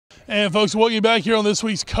And folks, welcome you back here on this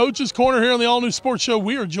week's Coach's Corner here on the All New Sports Show.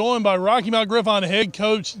 We are joined by Rocky Mount Griffon head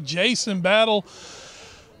coach Jason Battle.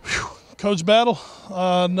 Whew. Coach Battle,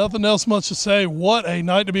 nothing else much to say. What a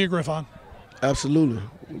night to be a Griffon. Absolutely.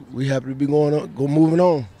 We happy to be moving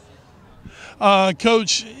on.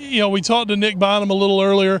 Coach, we talked to Nick Bynum a little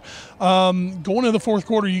earlier. Going into the fourth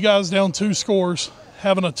quarter, you guys down 2 scores,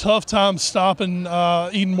 having a tough time stopping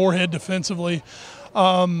Eden Moorhead defensively.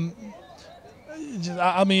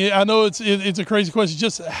 I know it's a crazy question.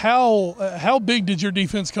 Just how big did your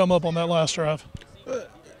defense come up on that last drive?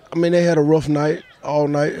 They had a rough night all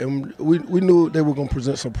night, and we knew they were going to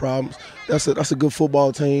present some problems. That's a good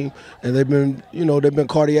football team, and they've been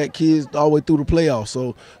cardiac kids all the way through the playoffs.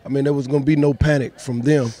 So there was going to be no panic from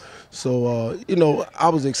them. So I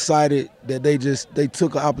was excited that they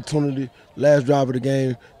took an opportunity last drive of the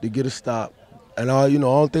game to get a stop. And the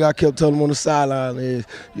only thing I kept telling them on the sideline is,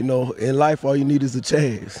 in life all you need is a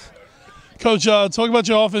chance. Coach, talk about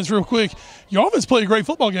your offense real quick. Your offense played a great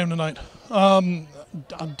football game tonight. I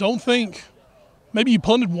don't think maybe you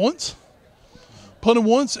punted once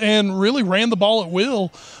and really ran the ball at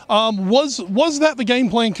will. Was that the game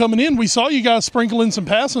plan coming in? We saw you guys sprinkle in some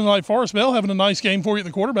passing tonight. Forrest Bell having a nice game for you at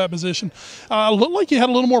the quarterback position. Looked like you had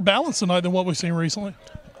a little more balance tonight than what we've seen recently.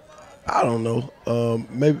 I don't know.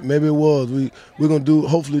 Maybe it was. We're gonna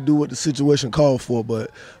hopefully do what the situation called for. But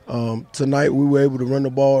tonight we were able to run the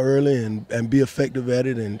ball early and be effective at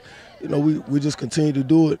it, and we just continue to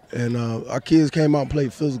do it. And our kids came out and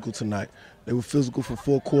played physical tonight. They were physical for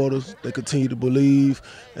 4 quarters. They continued to believe,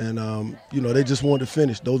 and they just wanted to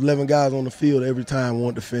finish. Those 11 guys on the field every time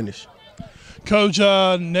wanted to finish. Coach,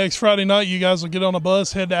 next Friday night you guys will get on a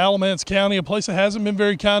bus, head to Alamance County, a place that hasn't been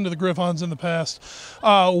very kind to the Griffons in the past.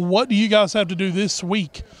 What do you guys have to do this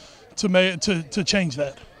week to change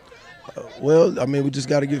that? We just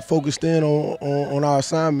got to get focused in on our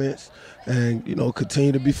assignments and,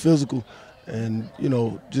 continue to be physical and,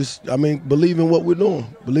 believe in what we're doing.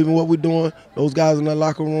 Believe in what we're doing. Those guys in the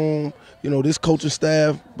locker room, this coaching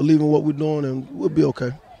staff, believe in what we're doing, and we'll be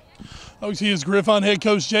okay. He is Griffon head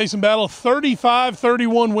coach Jason Battle,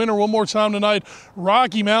 35-31 winner one more time tonight.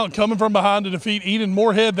 Rocky Mount coming from behind to defeat Eden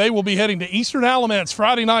Moorhead. They will be heading to Eastern Alamance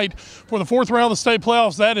Friday night for the 4th round of the state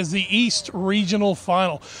playoffs. That is the East Regional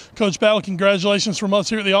Final. Coach Battle, congratulations from us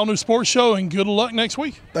here at the All New Sports Show, and good luck next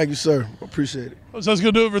week. Thank you, sir. Appreciate it. So that's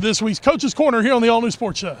going to do it for this week's Coach's Corner here on the All New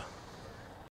Sports Show.